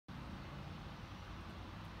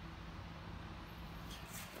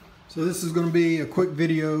So this is going to be a quick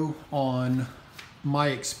video on my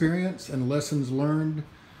experience and lessons learned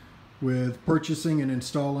with purchasing and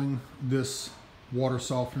installing this water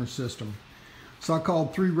softener system. So I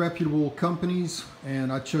called 3 reputable companies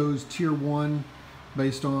and I chose Tier 1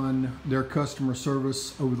 based on their customer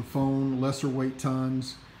service over the phone, lesser wait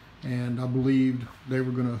times, and I believed they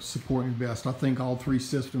were going to support me best. I think all 3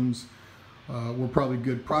 systems were probably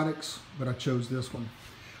good products, but I chose this one.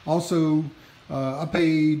 Also, I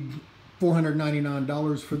paid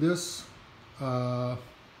 $499 for this.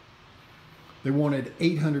 They wanted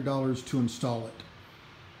 $800 to install it.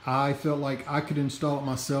 I felt like I could install it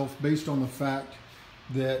myself based on the fact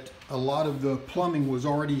that a lot of the plumbing was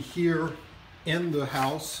already here in the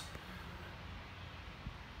house.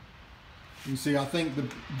 You see, I think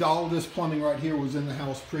all this plumbing right here was in the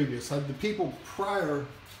house previous. The people prior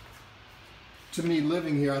to me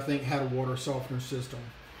living here, I think, had a water softener system.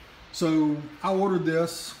 So I ordered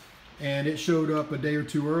this and it showed up a day or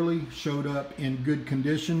two early, showed up in good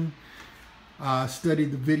condition. I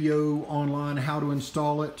studied the video online how to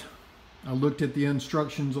install it. I looked at the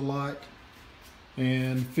instructions a lot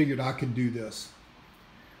and figured I could do this.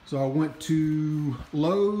 So I went to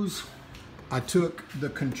Lowe's. I took the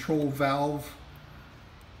control valve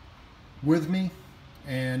with me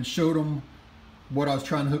and showed them what I was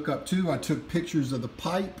trying to hook up to. I took pictures of the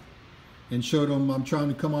pipe and showed them I'm trying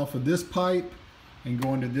to come off of this pipe and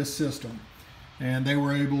go into this system. And they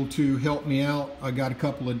were able to help me out. I got a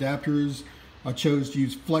couple adapters. I chose to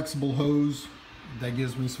use flexible hose. That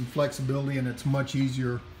gives me some flexibility and it's much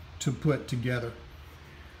easier to put together.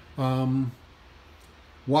 While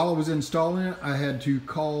I was installing it, I had to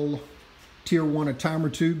call Tier 1 a time or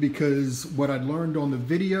two because what I'd learned on the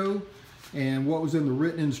video and what was in the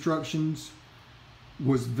written instructions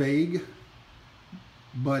was vague.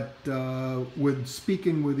 But with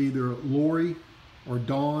speaking with either Lori or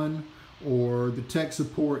Dawn or the tech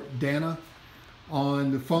support Dana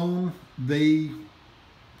on the phone, they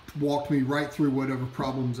walked me right through whatever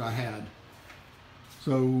problems I had.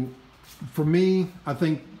 So for me, I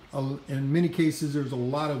think in many cases there's a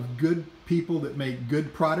lot of good people that make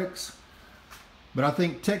good products, but I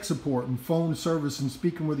think tech support and phone service and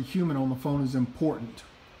speaking with a human on the phone is important.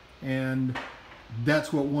 And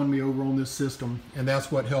that's what won me over on this system, and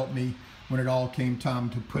that's what helped me when it all came time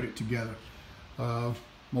to put it together. My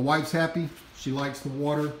wife's happy, she likes the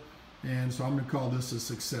water, and so I'm going to call this a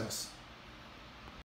success.